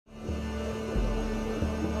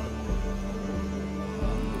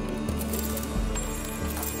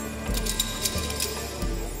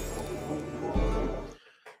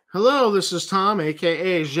Hello, this is Tom,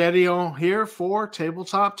 aka Jedio, here for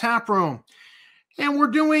Tabletop Tap Room. And we're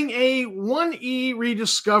doing a 1E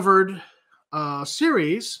Rediscovered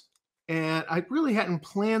series. And I really hadn't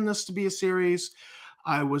planned this to be a series.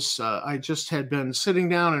 I just had been sitting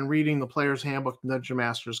down and reading the Player's Handbook and Dungeon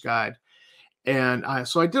Master's Guide. And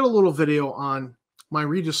so I did a little video on my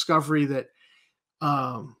rediscovery that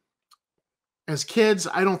as kids,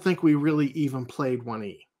 I don't think we really even played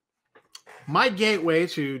 1E. My gateway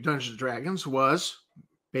to Dungeons & Dragons was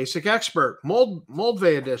Basic Expert,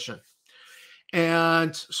 Moldvay edition.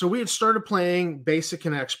 And so we had started playing Basic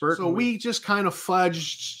and Expert. So we just kind of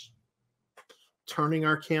fudged turning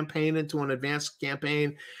our campaign into an advanced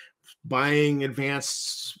campaign, buying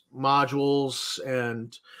advanced modules,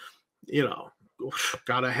 and,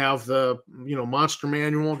 got to have the, monster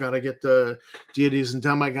manual, got to get the deities and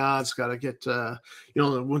demigods, got to get,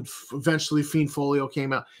 when eventually Fiend Folio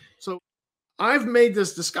came out. So I've made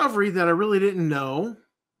this discovery that I really didn't know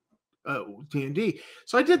D&D.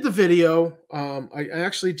 So I did the video. I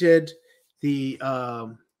actually did the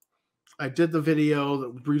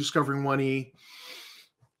video Rediscovering 1E,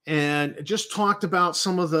 and just talked about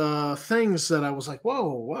some of the things that I was like,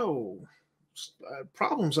 whoa,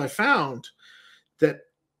 problems I found that,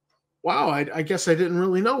 wow, I guess I didn't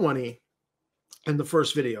really know 1E in the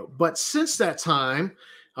first video. But since that time,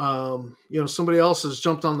 somebody else has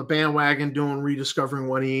jumped on the bandwagon doing Rediscovering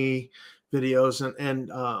 1E videos,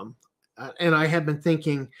 and I had been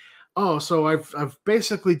thinking, so I've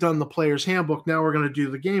basically done the Player's Handbook. Now we're going to do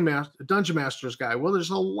the Dungeon Master's Guide. Well,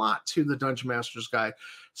 there's a lot to the Dungeon Master's Guide,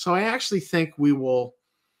 so I actually think we will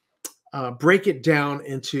break it down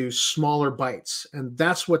into smaller bites, and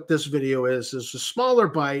that's what this video is a smaller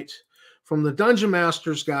bite from the Dungeon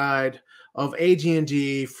Master's Guide of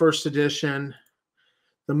AD&D First Edition.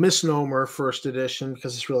 The misnomer First Edition,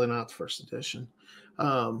 because it's really not the First Edition.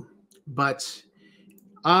 But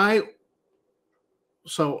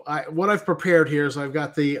what I've prepared here is I've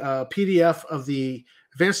got the PDF of the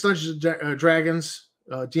Advanced Dungeons & Dragons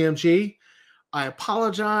DMG. I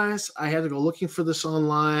apologize. I had to go looking for this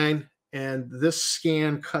online, and this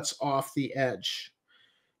scan cuts off the edge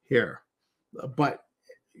here, but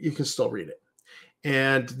you can still read it.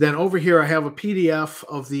 And then over here, I have a PDF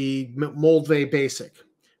of the Moldvay Basic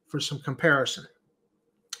for some comparison.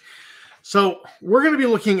 So we're going to be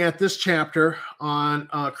looking at this chapter on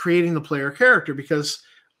creating the player character, because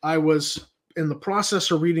I was in the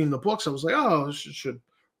process of reading the books. I was like, I should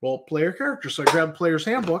roll player character. So I grabbed Player's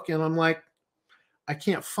Handbook, and I'm like, I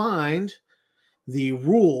can't find the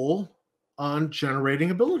rule on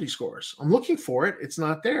generating ability scores. I'm looking for it. It's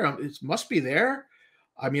not there. It must be there.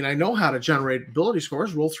 I mean, I know how to generate ability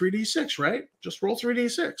scores. Roll 3d6, right? Just roll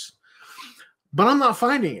 3d6. But I'm not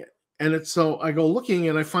finding it. And so I go looking,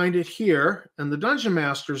 and I find it here in the Dungeon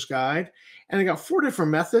Master's Guide. And I got 4 different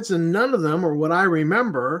methods, and none of them are what I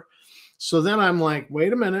remember. So then I'm like,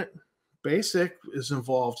 wait a minute. Basic is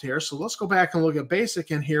involved here. So let's go back and look at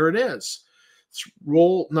Basic, and here it is.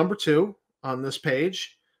 Roll number 2 on this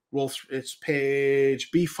page. It's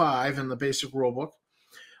page B5 in the Basic Rulebook.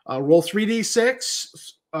 Roll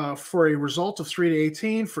 3d6 for a result of 3 to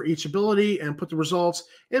 18 for each ability, and put the results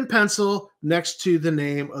in pencil next to the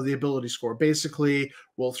name of the ability score. Basically,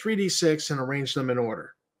 roll 3d6 and arrange them in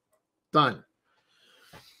order. Done.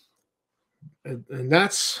 And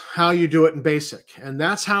that's how you do it in Basic. And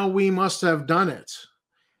that's how we must have done it.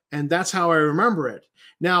 And that's how I remember it.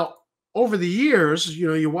 Now, over the years,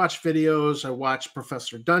 you watch videos. I watch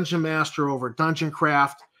Professor Dungeon Master over Dungeon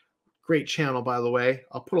Craft. Great channel, by the way.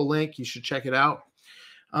 I'll put a link. You should check it out.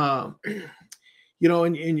 And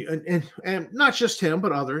not just him,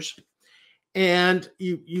 but others. And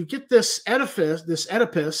you get this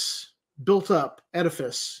edifice built up.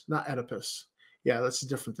 Edifice, not Oedipus. Yeah, that's a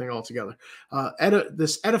different thing altogether.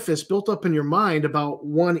 This edifice built up in your mind about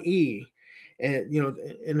 1E, and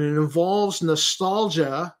and it involves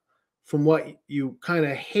nostalgia from what you kind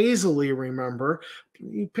of hazily remember.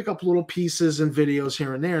 You pick up little pieces and videos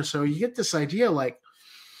here and there. So you get this idea like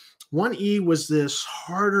 1E was this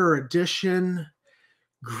harder edition,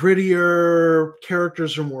 grittier,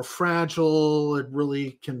 characters are more fragile. It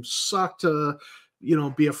really can suck to,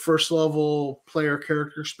 be a first level player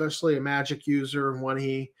character, especially a magic user in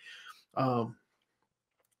 1E.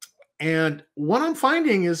 And what I'm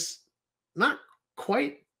finding is not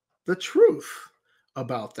quite the truth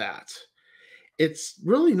about that. It's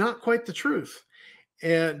really not quite the truth.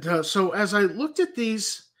 And so as I looked at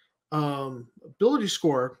these ability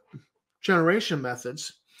score generation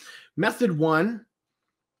methods, method 1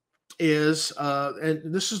 is,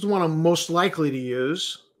 and this is the one I'm most likely to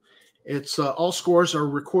use, It's all scores are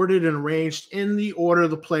recorded and arranged in the order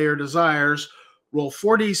the player desires. Roll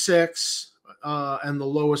 4d6, and the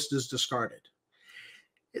lowest is discarded.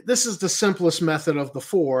 This is the simplest method of the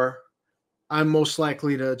 4. I'm most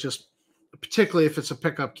likely to just, particularly if it's a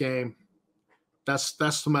pickup game, that's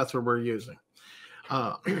the method we're using.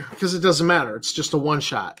 Because it doesn't matter. It's just a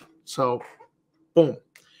one-shot. So, boom.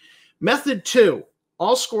 Method 2.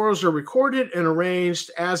 All scores are recorded and arranged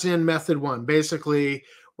as in method 1. Basically,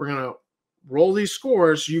 we're going to roll these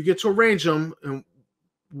scores. You get to arrange them in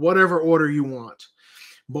whatever order you want.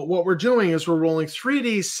 But what we're doing is we're rolling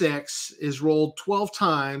 3d6 is rolled 12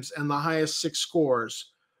 times, and the highest 6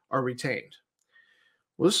 scores are retained.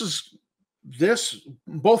 Well,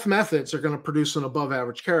 both methods are going to produce an above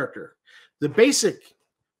average character. The basic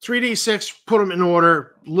 3d6, put them in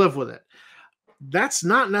order, live with it. That's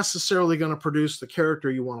not necessarily going to produce the character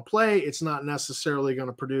you want to play. It's not necessarily going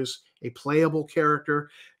to produce a playable character.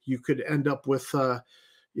 You could end up with a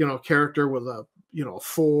character with a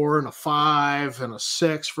 4 and a 5 and a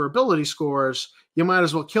 6 for ability scores. You might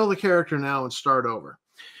as well kill the character now and start over.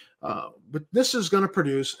 But this is going to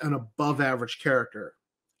produce an above average character.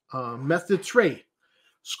 Method 3.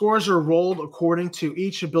 Scores are rolled according to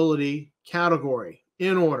each ability category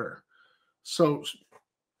in order. So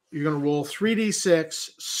you're going to roll 3d6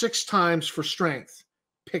 6 times for strength.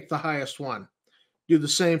 Pick the highest one. Do the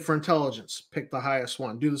same for intelligence. Pick the highest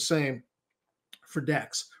one. Do the same for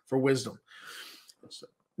dex, for wisdom.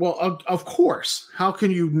 Well, of course, how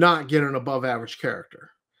can you not get an above average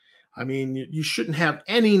character? I mean, you shouldn't have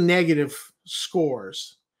any negative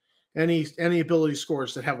scores, any ability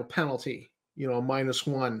scores that have a penalty,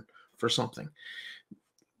 -1 for something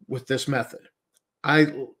with this method.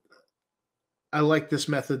 I like this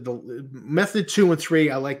method. Method 2 and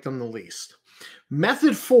 3, I like them the least.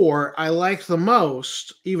 Method 4, I like the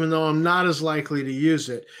most, even though I'm not as likely to use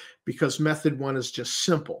it, because method 1 is just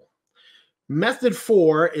simple. Method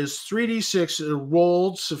 4 is 3d6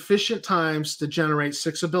 rolled sufficient times to generate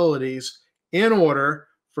 6 abilities in order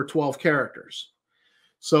for 12 characters.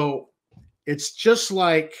 So it's just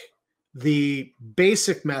like the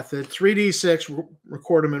basic method, 3d6,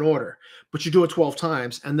 record them in order, but you do it 12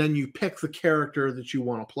 times, and then you pick the character that you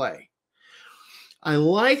want to play. I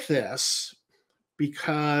like this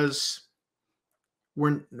because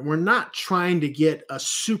we're not trying to get a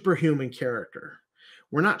superhuman character.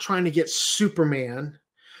 We're not trying to get Superman,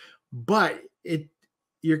 but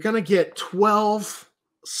you're going to get 12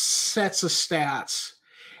 sets of stats.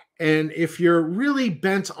 And if you're really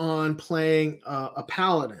bent on playing a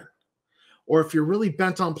paladin, or if you're really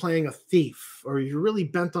bent on playing a thief, or you're really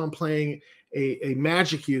bent on playing a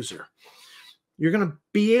magic user, you're going to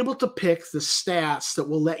be able to pick the stats that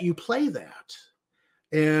will let you play that.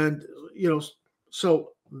 And,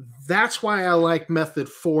 so that's why I like method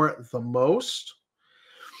 4 the most.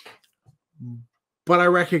 But I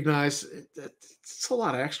recognize it's a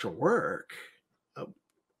lot of extra work,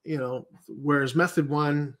 whereas method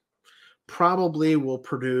 1 probably will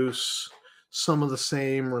produce some of the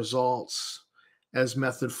same results as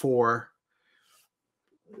method 4,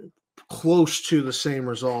 close to the same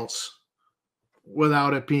results,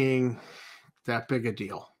 without it being that big a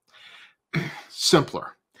deal.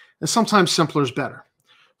 Simpler. And sometimes simpler is better.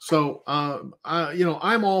 So,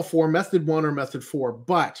 I'm all for method 1 or method 4,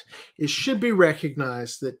 but it should be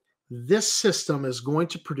recognized that this system is going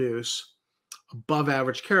to produce above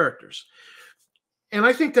average characters. And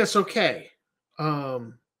I think that's okay.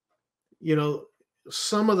 Some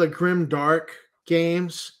of the grim dark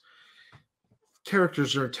games,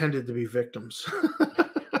 characters are intended to be victims.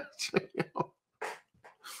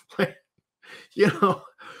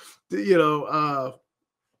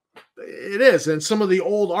 It is. And some of the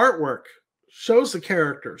old artwork shows the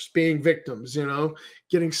characters being victims,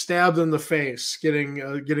 getting stabbed in the face, getting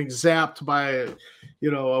zapped by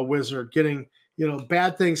a wizard, getting,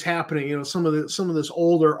 bad things happening. Some of this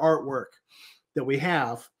older artwork that we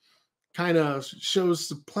have kind of shows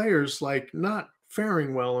the players like not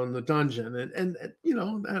faring well in the dungeon. And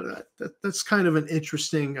that's kind of an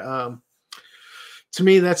interesting, to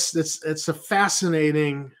me, it's a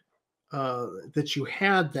fascinating, that you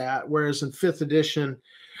had that, whereas in 5th edition,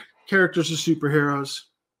 characters are superheroes.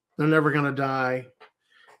 They're never going to die.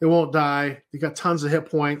 They won't die. You got tons of hit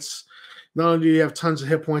points. Not only do you have tons of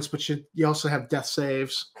hit points, but you also have death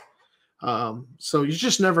saves. So you're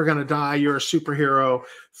just never going to die. You're a superhero,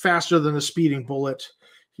 faster than a speeding bullet,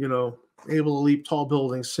 able to leap tall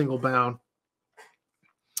buildings, single bound.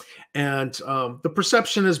 And the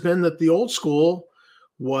perception has been that the old school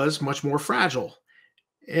was much more fragile.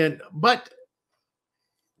 But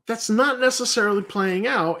that's not necessarily playing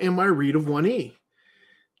out in my read of 1E.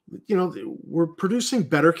 we're producing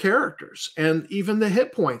better characters, and even the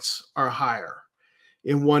hit points are higher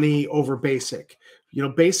in 1E over basic.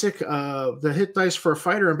 Basic, the hit dice for a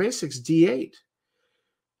fighter in basics D8.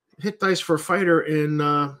 Hit dice for a fighter in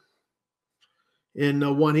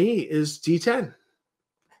 1E is D10.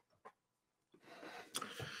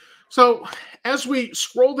 So as we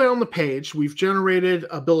scroll down the page, we've generated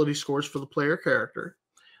ability scores for the player character.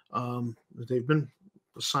 They've been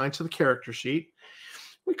assigned to the character sheet.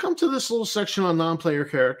 We come to this little section on non-player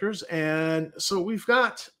characters, and so we've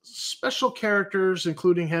got special characters,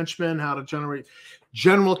 including henchmen, how to generate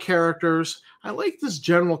general characters. I like this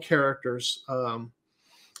general characters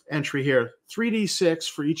entry here. 3d6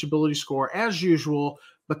 for each ability score, as usual,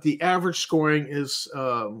 but the average scoring is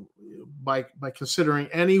by considering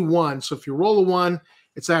any one. So if you roll a 1,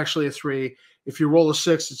 it's actually a 3. If you roll a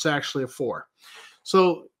 6, it's actually a 4.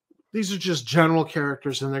 So these are just general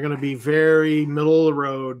characters, and they're going to be very middle of the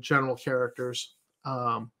road general characters.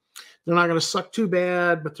 They're not going to suck too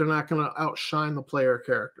bad, but they're not going to outshine the player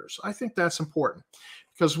characters. I think that's important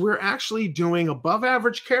because we're actually doing above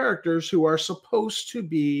average characters who are supposed to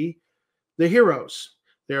be the heroes.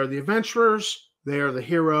 They are the adventurers. They are the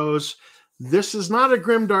heroes. This is not a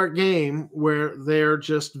grimdark game where they're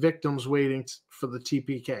just victims waiting for the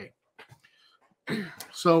TPK.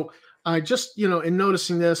 So I just, in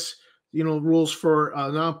noticing this, rules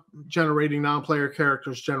for generating non-player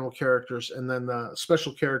characters, general characters, and then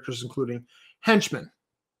special characters, including henchmen.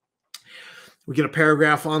 We get a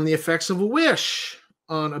paragraph on the effects of a wish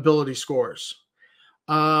on ability scores.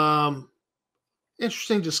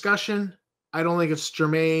 Interesting discussion. I don't think it's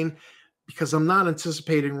germane because I'm not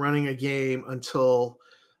anticipating running a game until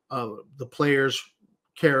the players'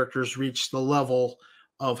 characters reach the level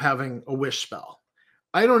of having a wish spell.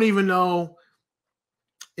 I don't even know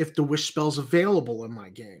if the wish spell's available in my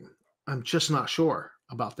game. I'm just not sure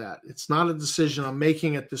about that. It's not a decision I'm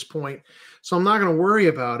making at this point, so I'm not going to worry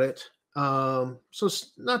about it. So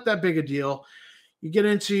it's not that big a deal. You get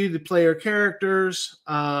into the player characters.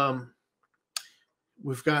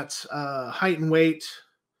 We've got height and weight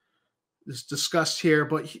is discussed here,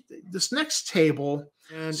 but this next table,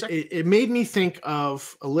 and it made me think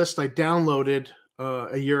of a list I downloaded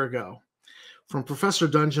a year ago from Professor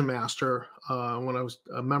Dungeon Master when I was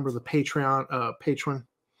a member of the patron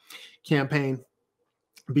campaign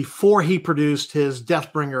before he produced his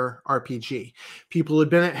Deathbringer RPG. People had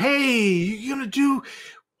been, hey, you're going to do,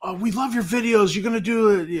 we love your videos. You're going to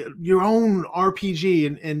do your own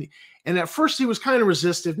RPG. And at first he was kind of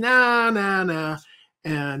resistive. Nah.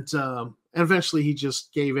 And eventually he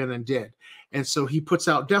just gave in and did. And so he puts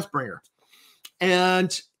out Deathbringer.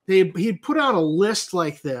 And he'd put out a list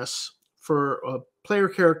like this for player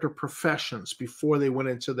character professions before they went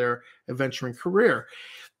into their adventuring career.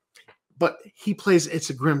 But he plays,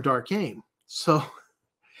 it's a grimdark game. So,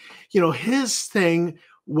 his thing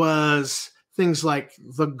was things like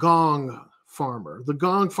the gong farmer. The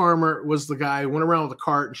gong farmer was the guy who went around with a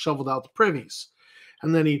cart and shoveled out the privies.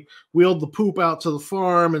 And then he wheeled the poop out to the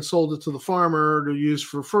farm and sold it to the farmer to use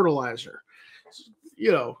for fertilizer.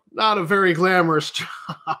 Not a very glamorous job.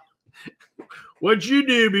 What'd you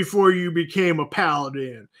do before you became a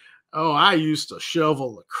paladin? Oh, I used to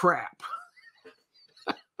shovel the crap.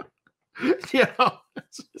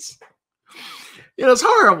 It's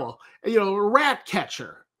horrible. Rat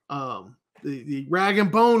catcher, the rag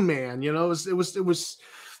and bone man. It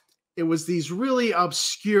was these really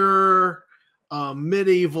obscure,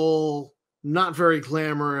 medieval, not very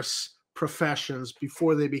glamorous professions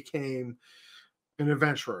before they became an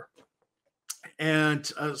adventurer. And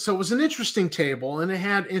so it was an interesting table, and it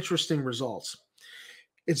had interesting results.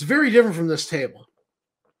 It's very different from this table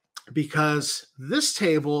because this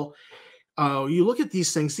table, you look at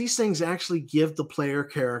these things actually give the player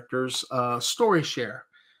characters story share.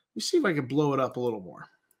 Let me see if I can blow it up a little more.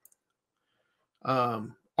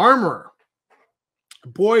 Armorer,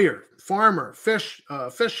 bowyer, farmer,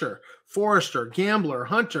 fisher, forester, gambler,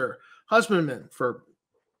 hunter, husbandman for,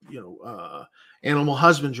 animal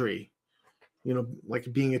husbandry,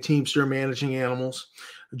 like being a teamster, managing animals,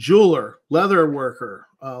 jeweler, leather worker,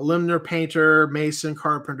 limner, painter, mason,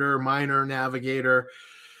 carpenter, miner, navigator.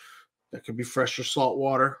 That could be fresh or salt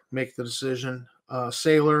water. Make the decision.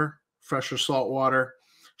 Sailor, fresh or salt water.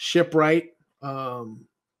 Shipwright,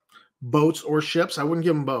 boats or ships. I wouldn't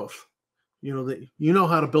give them both. You know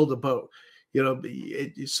how to build a boat.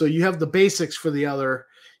 So you have the basics for the other.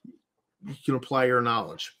 You can apply your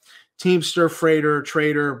knowledge. Teamster, freighter,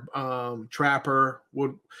 trader, trapper.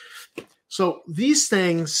 So these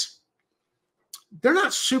things, they're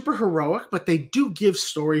not super heroic, but they do give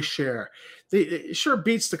story share. It sure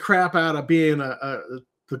beats the crap out of being a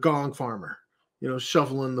the gong farmer,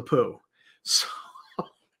 shoveling the poo. So,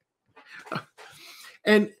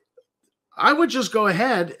 and I would just go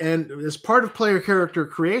ahead and, as part of player character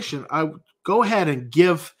creation, I would go ahead and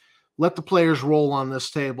let the players roll on this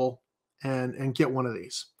table and get one of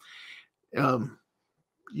these.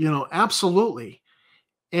 Absolutely.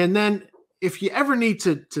 And then if you ever need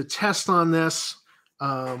to test on this,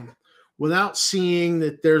 without seeing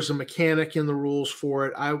that there's a mechanic in the rules for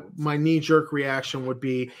it, my knee-jerk reaction would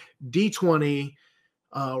be D20,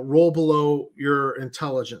 roll below your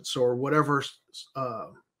intelligence or whatever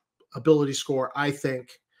ability score I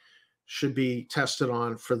think should be tested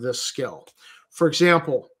on for this skill. For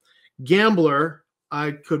example, Gambler,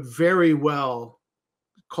 I could very well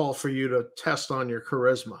call for you to test on your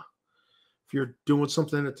charisma. If you're doing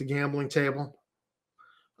something at the gambling table,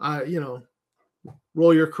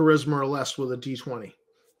 roll your charisma or less with a D20.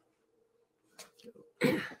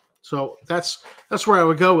 So that's where I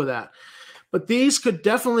would go with that. But these could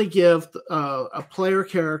definitely give a player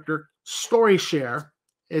character story share.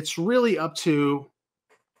 It's really up to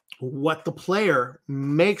what the player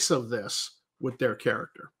makes of this with their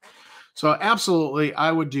character. So absolutely,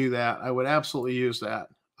 I would do that. I would absolutely use that.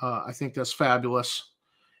 I think that's fabulous.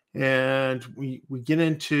 And we get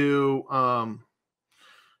into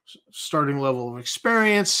starting level of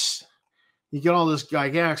experience. You get all this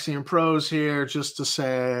Gygaxian prose here just to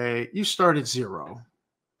say you start at 0.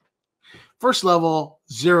 First level,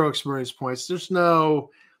 0 experience points. There's no,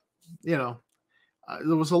 there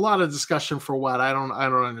was a lot of discussion for what I don't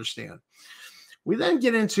understand. We then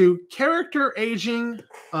get into character aging,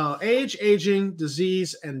 age, aging,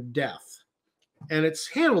 disease, and death. And it's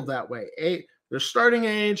handled that way. There's starting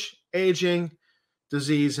age, aging,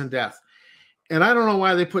 disease, and death. And I don't know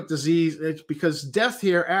why they put disease. It's because death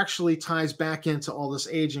here actually ties back into all this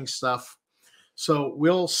aging stuff. So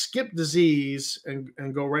we'll skip disease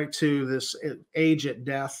and go right to this age at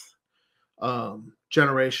death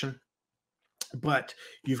generation. But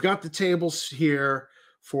you've got the tables here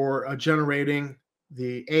for generating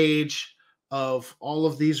the age of all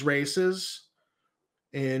of these races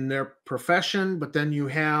in their profession. But then you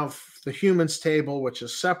have the humans table, which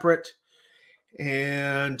is separate.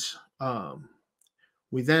 And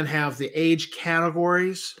we then have the age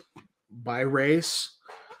categories by race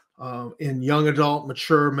in young adult,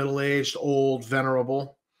 mature, middle-aged, old,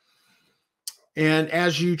 venerable. And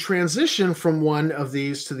as you transition from one of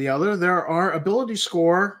these to the other, there are ability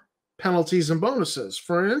score penalties and bonuses.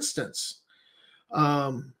 For instance,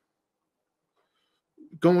 going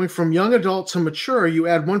from young adult to mature, you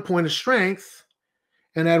add 1 point of strength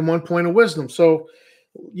and add 1 point of wisdom. So,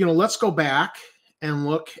 let's go back and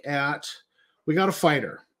look at, we got a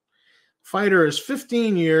fighter. Fighter is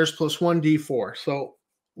 15 years plus 1d4. So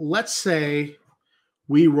let's say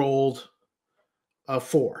we rolled a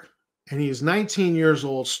 4 and he's 19 years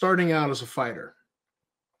old, starting out as a fighter.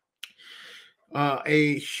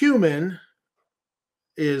 A human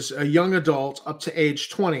is a young adult up to age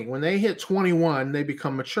 20. When they hit 21, they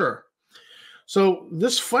become mature. So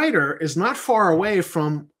this fighter is not far away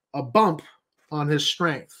from a bump on his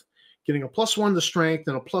strength, getting a +1 to strength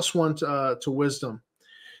and a +1 to wisdom.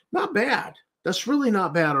 Not bad. That's really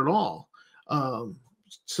not bad at all.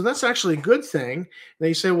 So that's actually a good thing. Now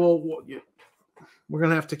you say, well, we're going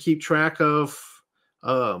to have to keep track of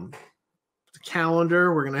the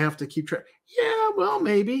calendar. We're going to have to keep track. Yeah, well,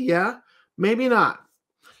 maybe. Yeah, maybe not.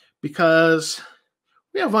 Because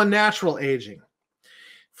we have unnatural aging.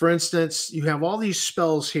 For instance, you have all these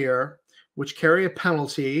spells here which carry a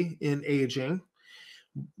penalty in aging,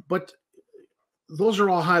 but those are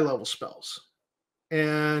all high-level spells.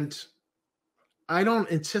 And I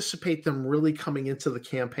don't anticipate them really coming into the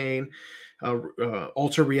campaign.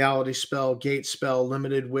 Alter reality spell, gate spell,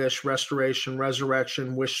 limited wish, restoration,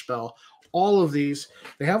 resurrection, wish spell. All of these,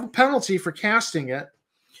 they have a penalty for casting it.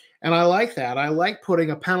 And I like that. I like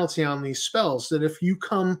putting a penalty on these spells, that if you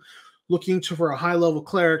come looking for a high-level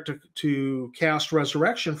cleric to cast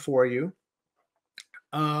resurrection for you,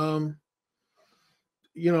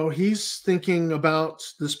 he's thinking about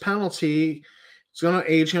this penalty. It's going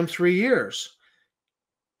to age him 3 years.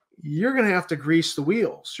 You're going to have to grease the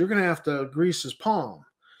wheels. You're going to have to grease his palm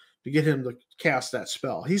to get him to cast that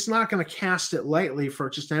spell. He's not going to cast it lightly for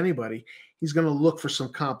just anybody. He's going to look for some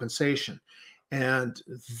compensation. And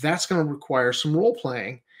that's going to require some role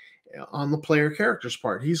playing on the player character's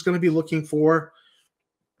part. He's going to be looking for,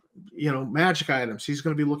 magic items. He's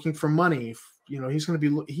going to be looking for money. He's going to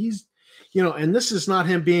be, and this is not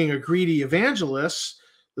him being a greedy evangelist,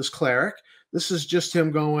 this cleric. This is just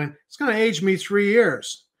him going, it's going to age me 3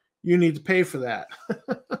 years. You need to pay for that,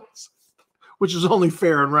 which is only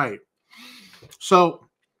fair and right. So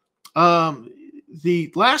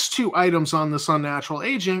The last two items on this unnatural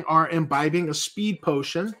aging are imbibing a speed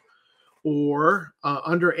potion or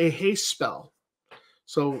under a haste spell.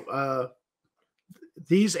 So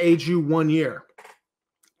these age you 1 year.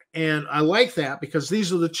 And I like that because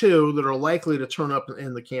these are the two that are likely to turn up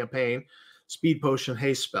in the campaign. Speed potion,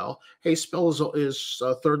 haste spell. Haste spell is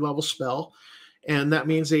a 3rd level spell, and that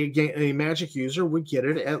means a magic user would get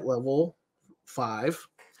it at level 5.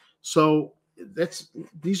 So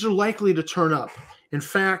these are likely to turn up. In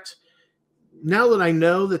fact, now that I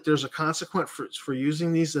know that there's a consequence for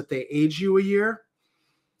using these, that they age you a year,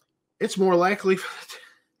 it's more likely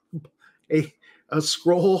a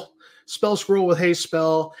spell scroll with haste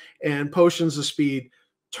spell and potions of speed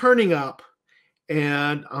turning up,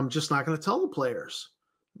 and I'm just not going to tell the players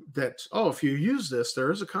that, oh, if you use this,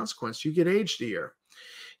 there is a consequence. You get aged a year.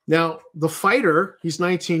 Now, the fighter, he's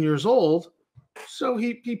 19 years old, so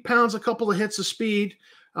he pounds a couple of hits of speed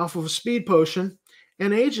off of a speed potion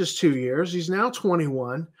and ages 2 years. He's now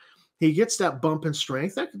 21. He gets that bump in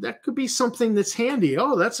strength. That could be something that's handy.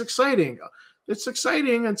 Oh, that's exciting. It's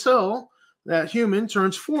exciting until that human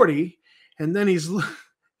turns 40, and then he's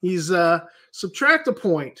subtract a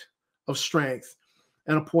point of strength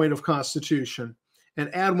and a point of constitution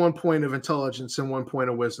and add 1 point of intelligence and 1 point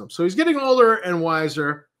of wisdom. So he's getting older and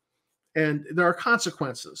wiser, and there are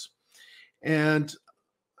consequences. And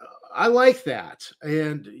I like that.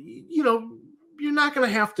 And, you're not going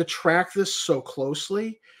to have to track this so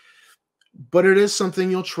closely, but it is something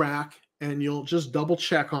you'll track, and you'll just double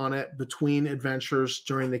check on it between adventures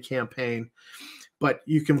during the campaign. But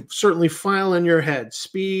you can certainly file in your head,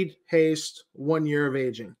 speed, haste, 1 year of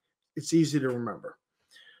aging. It's easy to remember.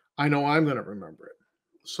 I know I'm going to remember it.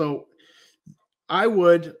 So I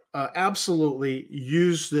would absolutely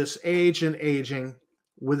use this age and aging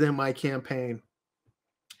within my campaign,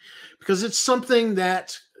 because it's something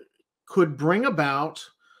that could bring about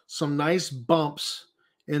some nice bumps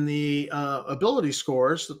in the ability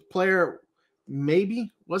scores that the player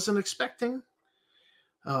maybe wasn't expecting.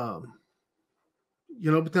 But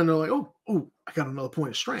then they're like, oh, I got another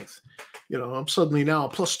point of strength. I'm suddenly now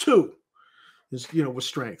 +2 with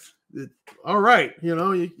strength. All right.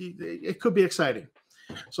 It could be exciting.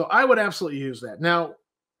 So I would absolutely use that. Now,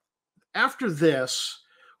 after this,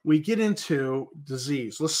 we get into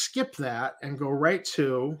disease. Let's skip that and go right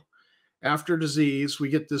to, after disease, we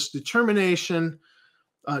get this determination,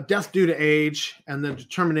 death due to age, and the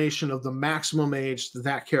determination of the maximum age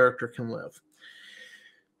that character can live.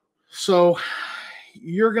 So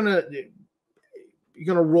you're gonna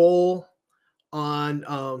roll on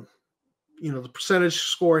the percentage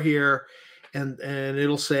score here, and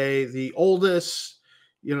it'll say the oldest,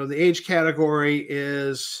 the age category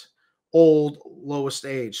is old, lowest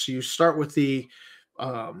age. So you start with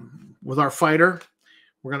with our fighter.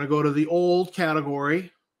 We're going to go to the old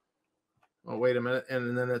category. Oh, wait a minute.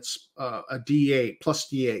 And then it's a D8 plus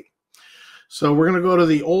D8. So we're going to go to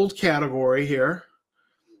the old category here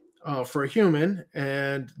for a human,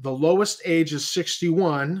 and the lowest age is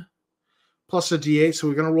 61 plus a D8. So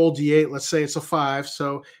we're going to roll D8. Let's say it's a 5.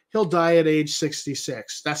 So he'll die at age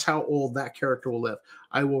 66. That's how old that character will live.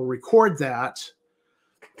 I will record that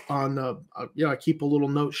on I keep a little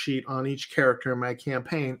note sheet on each character in my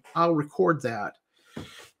campaign. I'll record that.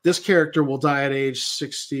 This character will die at age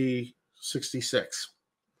 66.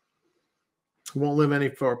 Won't live any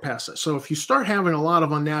further past it. So if you start having a lot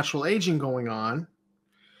of unnatural aging going on,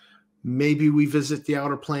 maybe we visit the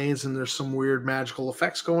outer planes and there's some weird magical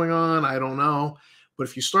effects going on. I don't know. But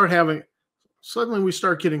if you start having, suddenly we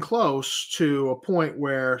start getting close to a point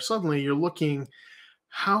where suddenly you're looking,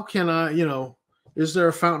 how can I, is there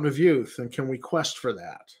a fountain of youth, and can we quest for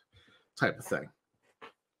that type of thing?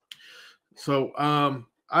 So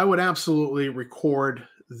I would absolutely record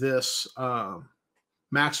this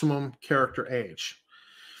maximum character age,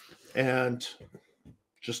 and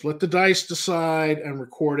just let the dice decide and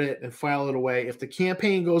record it and file it away. If the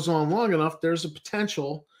campaign goes on long enough, there's a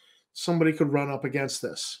potential somebody could run up against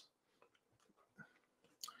this.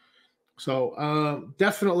 So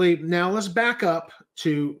definitely. Now let's back up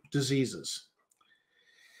to diseases.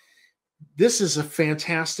 This is a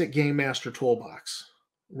fantastic Game Master toolbox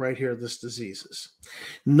right here. This diseases.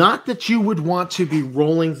 Not that you would want to be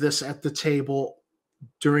rolling this at the table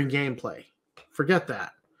during gameplay. Forget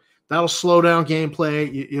that. That'll slow down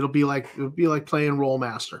gameplay. It'll be like playing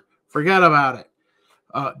Rollmaster. Forget about it.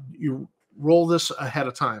 You roll this ahead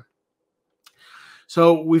of time.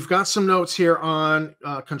 So we've got some notes here on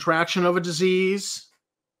contraction of a disease,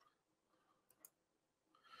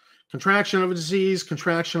 contraction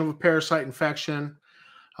of a parasite infection,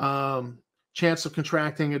 chance of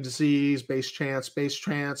contracting a disease, base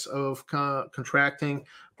chance of contracting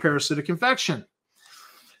parasitic infection.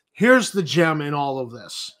 Here's the gem in all of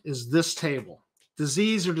this, is this table,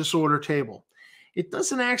 disease or disorder table. It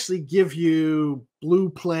doesn't actually give you blue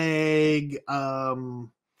plague,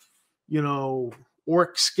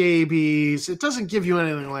 orc scabies. It doesn't give you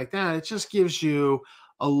anything like that. It just gives you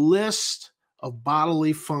a list of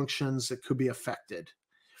bodily functions that could be affected.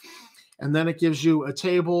 And then it gives you a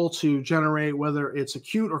table to generate whether it's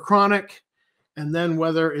acute or chronic, and then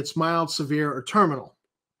whether it's mild, severe, or terminal.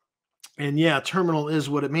 And yeah, terminal is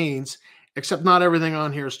what it means, except not everything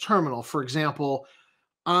on here is terminal. For example,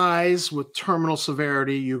 eyes with terminal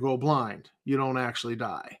severity, you go blind. You don't actually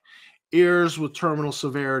die. Ears with terminal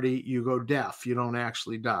severity, you go deaf. You don't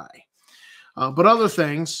actually die. But other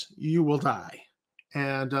things, you will die.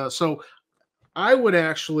 And so I would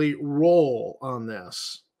actually roll on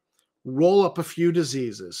this. Roll up a few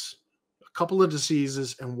diseases, a couple of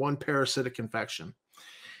diseases, and one parasitic infection.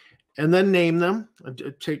 And then name them.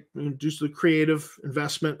 Do the creative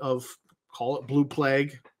investment of, call it blue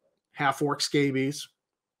plague, half-orc scabies,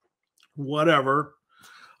 whatever.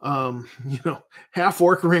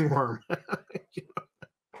 Half-orc ringworm.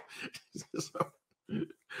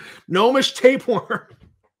 Gnomish tapeworm.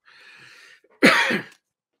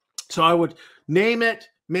 So I would name it,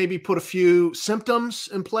 maybe put a few symptoms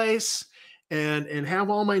in place, and have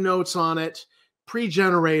all my notes on it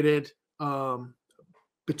pre-generated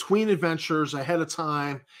between adventures ahead of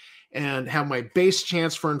time, and have my base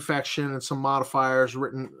chance for infection and some modifiers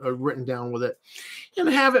written down with it, and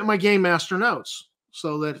have it in my game master notes,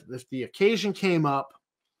 so that if the occasion came up,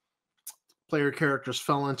 player characters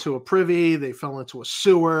fell into a privy, they fell into a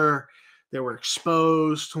sewer, they were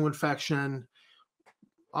exposed to infection,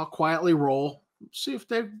 I'll quietly roll, see if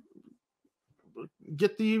they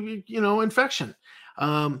get the infection.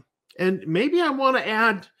 And maybe I want to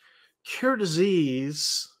add cure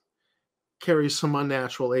disease carries some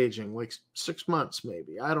unnatural aging, like 6 months,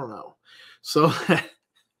 maybe. I don't know. So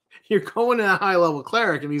you're going to a high-level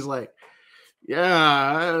cleric, and he's like,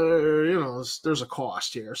 yeah, there's a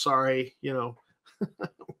cost here. Sorry,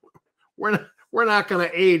 we're not going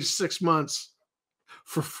to age 6 months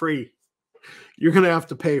for free. You're going to have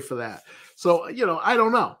to pay for that. So, I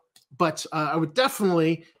don't know. But I would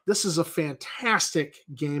definitely, this is a fantastic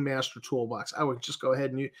Game Master toolbox. I would just go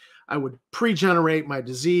ahead and I would pre-generate my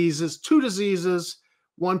diseases, 2 diseases,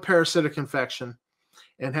 1 parasitic infection,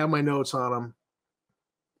 and have my notes on them,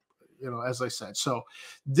 as I said. So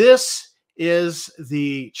this is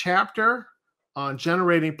the chapter on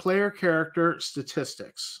generating player character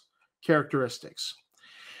characteristics.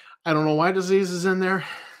 I don't know why disease is in there.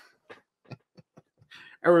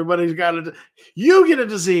 Everybody's got you get a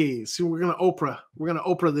disease. So we're going to Oprah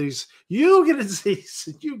these. You get a disease.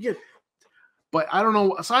 But I don't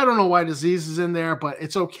know. So I don't know why disease is in there, but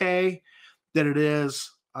it's okay that it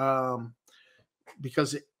is,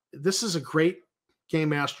 because this is a great Game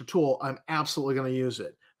Master tool. I'm absolutely going to use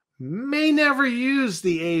it. May never use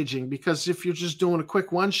the aging, because if you're just doing a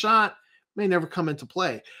quick one shot, may never come into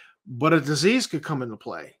play. But a disease could come into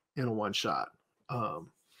play in a one shot.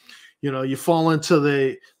 You fall into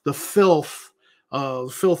the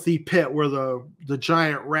filthy pit where the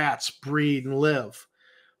giant rats breed and live.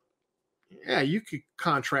 Yeah, you could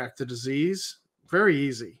contract the disease very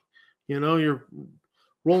easy. You're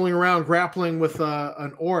rolling around grappling with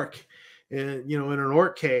an orc, in an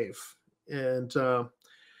orc cave, and I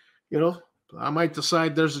might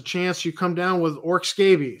decide there's a chance you come down with orc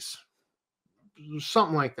scabies,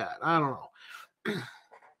 something like that. I don't know.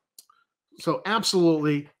 So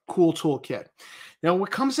absolutely cool toolkit. Now, what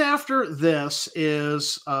comes after this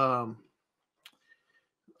is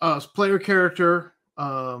player character,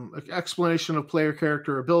 explanation of player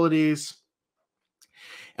character abilities.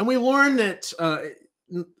 And we learn that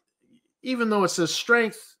even though it says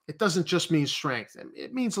strength, it doesn't just mean strength.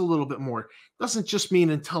 It means a little bit more. It doesn't just mean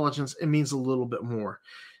intelligence. It means a little bit more.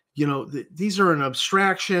 These are an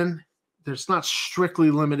abstraction. It's not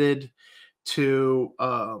strictly limited to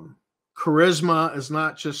charisma. Is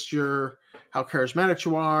not just how charismatic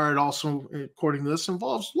you are. It also, according to this,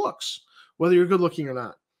 involves looks, whether you're good looking or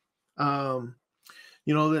not.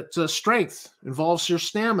 That strength involves your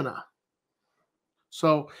stamina.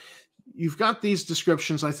 So you've got these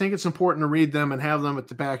descriptions. I think it's important to read them and have them at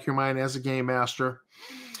the back of your mind as a game master.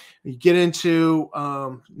 You get into,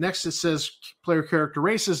 next it says player character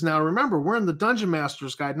races. Now remember, we're in the Dungeon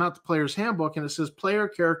Master's Guide, not the Player's Handbook, and it says player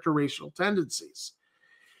character racial tendencies.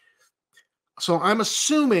 So I'm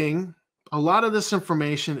assuming a lot of this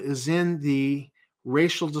information is in the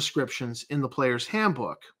racial descriptions in the Player's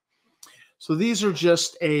Handbook. So these are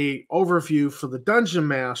just a overview for the Dungeon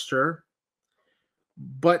Master,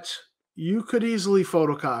 but you could easily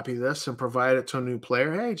photocopy this and provide it to a new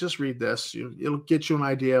player. Hey, just read this. It'll get you an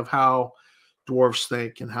idea of how dwarves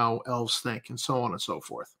think and how elves think and so on and so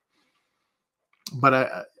forth.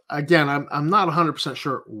 But again, I'm not 100%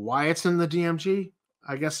 sure why it's in the DMG.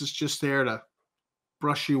 I guess it's just there to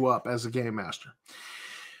brush you up as a game master.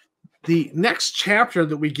 The next chapter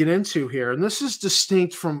that we get into here, and this is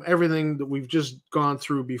distinct from everything that we've just gone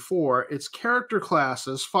through before, it's character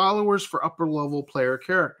classes, followers for upper level player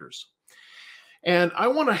characters. And I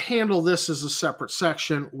want to handle this as a separate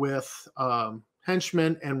section with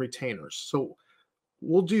henchmen and retainers. So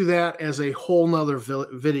we'll do that as a whole nother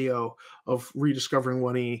video of Rediscovering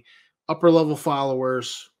 1E, upper level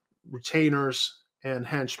followers, retainers, and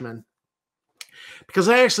henchmen. Because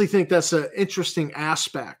I actually think that's an interesting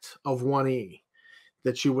aspect of 1E,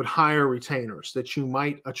 that you would hire retainers, that you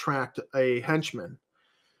might attract a henchman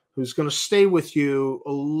who's going to stay with you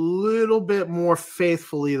a little bit more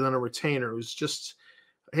faithfully than a retainer who's just,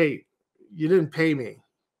 hey, you didn't pay me.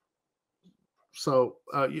 So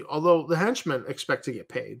although the henchmen expect to get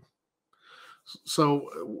paid. So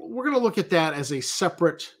we're going to look at that as a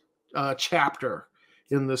separate chapter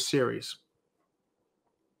in this series.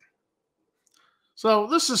 So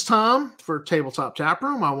this is Tom for Tabletop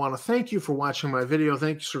Taproom. I want to thank you for watching my video.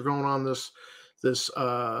 Thanks for going on this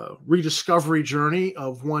rediscovery journey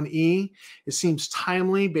of 1E. It seems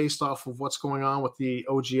timely based off of what's going on with the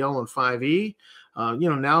OGL and 5E.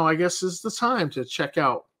 Now I guess is the time to check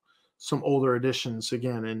out some older editions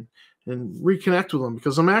again and reconnect with them,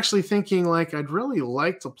 because I'm actually thinking like I'd really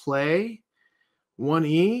like to play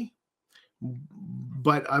 1E,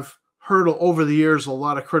 but I've heard over the years a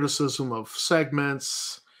lot of criticism of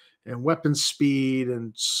segments and weapon speed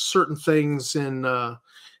and certain things in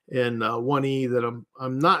 1E that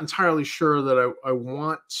I'm not entirely sure that I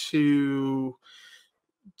want to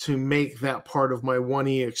make that part of my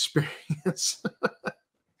 1E experience.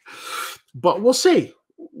 But we'll see.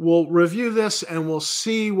 We'll review this and we'll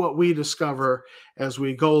see what we discover as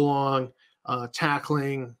we go along,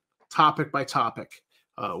 tackling topic by topic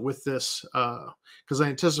with this, because I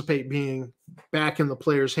anticipate being back in the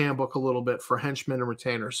player's handbook a little bit for henchmen and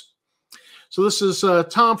retainers. So this is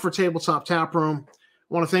Tom for Tabletop Taproom.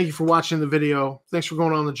 I want to thank you for watching the video. Thanks for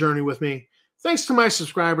going on the journey with me. Thanks to my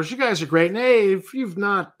subscribers. You guys are great. And hey, if you've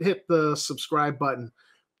not hit the subscribe button,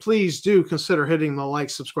 please do consider hitting the like,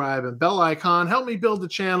 subscribe, and bell icon. Help me build the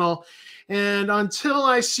channel. And until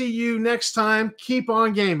I see you next time, keep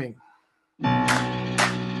on gaming.